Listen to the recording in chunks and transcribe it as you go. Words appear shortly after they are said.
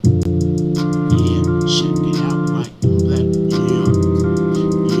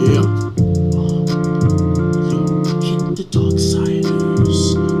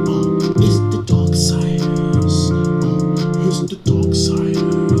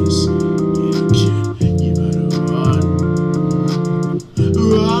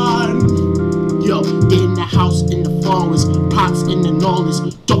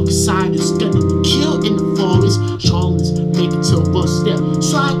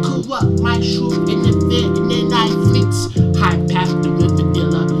corrupt my truth in the fear, and then I fleets. High past the river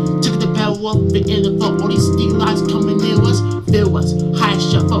illa. Took the barrel up the illa for all these steel lines coming near us. There was high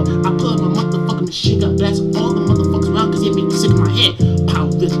shuffle. I put my motherfucking machine gun blast all the motherfuckers around cause they make me sick in my head.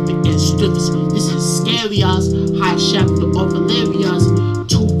 Powerlifting and strippers. This is scary ass. High shaft or hilarious.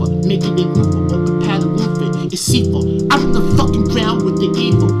 Tuba making it move up a pad of roofing. It's C4. I'm in the fucking ground with the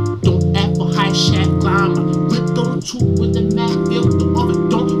evil. Don't act for high shaft climber. With those two with the mad feel the other.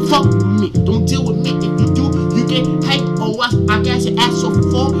 Don't fuck with me. Don't deal with me. If you do, you get hate or what? I got your ass so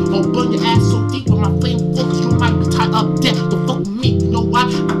far or burn your ass so deep with my flame focus. You might be tied up there. Don't fuck with me. You know why?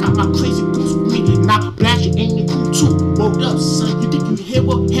 I got my crazy goose with me. And I blast you in your cool too. Rolled up, son. You think you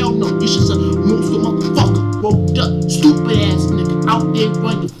hero? Hell no. You should say most of motherfucker. Rolled up, stupid ass nigga out there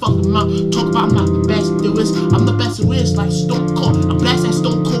run your fucking mouth. Talk about I'm not the best there is. I'm the best there is, like Stone Cold. I blast that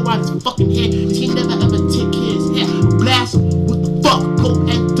Stone Cold right his fucking head, cause he never ever take his hair. I blast him with the fuck, go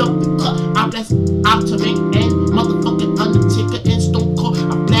and dump the cut. I blast Altering and motherfucking Undertaker and Stone Cold.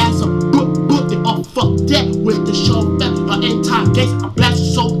 I blast him, book it all fuck that with the show back. Your entire gates, I blast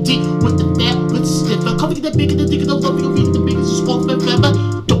you so deep with the fair, with the sniffer. Come get the bigger, the bigger, the love you read the biggest, you spoke forever.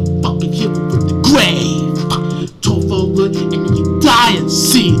 Don't fucking hit me with the grave. And then you die and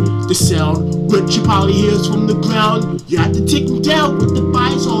see the sound which you probably hears from the ground. You have to take them down with the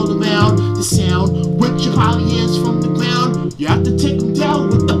bodies all around. The sound which you probably hears from the ground. You have to take them down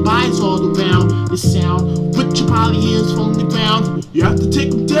with the bodies all around. The sound which you probably hears from the ground. You have to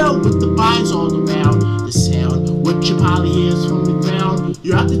take them down with the bodies all around. The sound which you probably hears from the ground.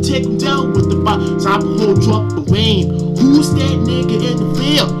 You have to take them down with the bodies. Top of whole drop of rain. Who's that nigga in the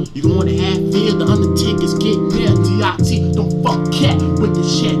field? You gonna have fear, the Undertaker's getting there. DIT, don't fuck cat with the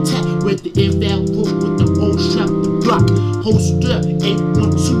shed tap, with the invalid room, with the old strap, the block. Holster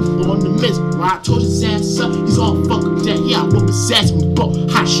 812 on the miss. Why I told his ass up, he's all fucking dead. Yeah, I whoop his ass when he broke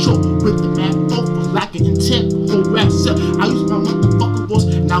high short with the map over like an intent. Whole racks up. I use my motherfucking voice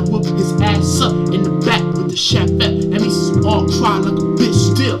and I whoop his ass up in the back with the chef at. That means he's all cry like a bitch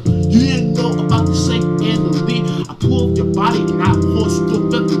still. You didn't know about the Saint and the lead. I pull up your body and I horse through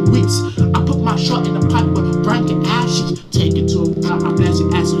every weeks. I put my shot in the pipe with Frank and ashes. Take it to a while, I blast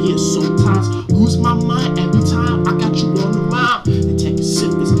your ass on here sometimes. Lose my mind every time I got you on the rhyme. And take a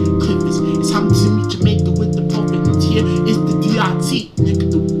sickness, clippers. It's time to meet Jamaica with the puppet. And here is the DIT, nigga,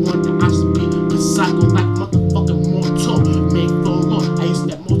 the one that I should be. Cause psycho like motherfucking mortal. Make for long, I used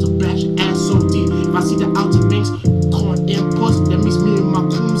that motor blast your ass so deep. If I see the outer banks, corn imports, that means me and my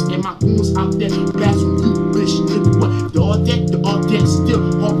coons and my goons out there blasting you, bitch, nigga. What? They're all dead, still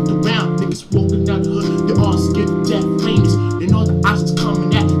walking around. Niggas walking down the hood, they're all scared to death, famous. They know the options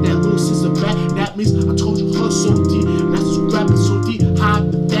coming at that little sister back. That means I told you her so deep, and that's just grabbing so deep.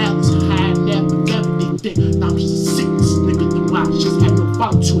 Hide the valleys, hide never everything. Now I'm just a sickness, nigga. Then why? Just have no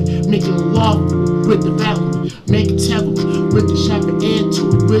fault to it. Making love with the valley, making terrible with the sharper air to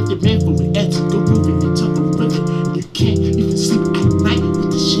it, with the man for it, edge to the roof and tough and rivet. You can't even sleep at night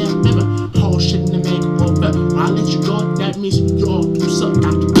with the share mirror. Whole shit in the make over. When I let you go, that means you all do something.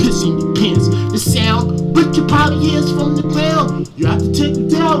 Got to piss in your pants. The sound which you probably hears from the ground. You have to take them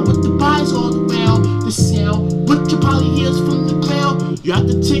down with the bodies all around. The sound which you probably hears from the ground. You have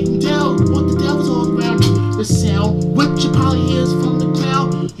to take them down with the devils all around. The sound which you probably hears from the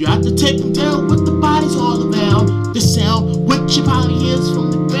ground. You have to take them down with the bodies all around. The sound which you probably hears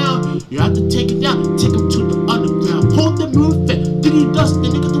from the ground. You have to take it down, take them to the underground. Hold the movement, diggy dust, the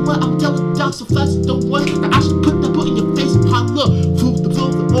nigga the one I'm done with dogs, so flash the one that I should put that put in your face and pile up. Prove the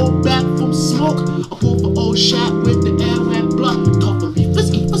old back from smoke. I pull the old shot with the air and blood. Talk for reefers,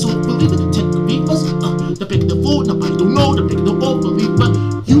 eaters, hope believe it, take the reefers. The bigger the food, nobody don't know, the bigger the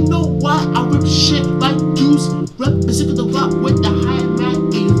overleaver. You know why I rip shit like juice. Represent the rock with the high man,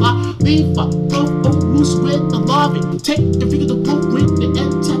 Eli. Lever, rope on loose with the lobby. Take the bigger the book with the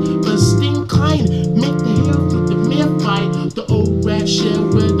intent, but sting kind. Make the hair with the mere fight. The old rat shit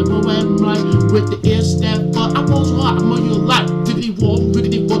with the poem right. With the ear step, but I was hard, I'm on your life. Diggity wall,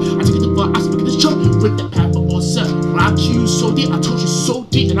 riggedy wall. I take the bar, I speak the chunk with the pepper or set. When I kill you so deep, I told you so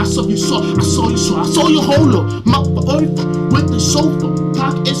deep, and I saw you saw, I saw you whole up. Mouth for over with the sofa.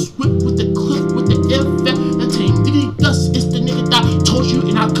 Pocket is swift with the cliff with the air effect. The team diggity dust, it's the nigga that told you,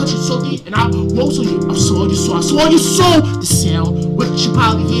 and I cut you so deep, and I rose on you. I saw you saw the sound which you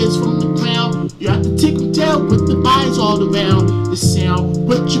probably hears from the ground. You have to take them down with the bodies all around. The sound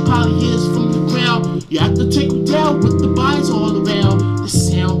which you probably hears from the ground. You have to take them down with the bodies all around. The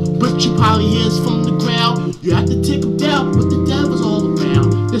sound which you probably hears from the ground. You have to take them down with the devils all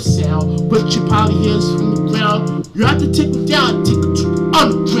around. The sound which you probably hears from the ground. You have to take them down, take them to the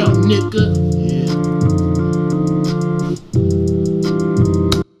underground, nigga.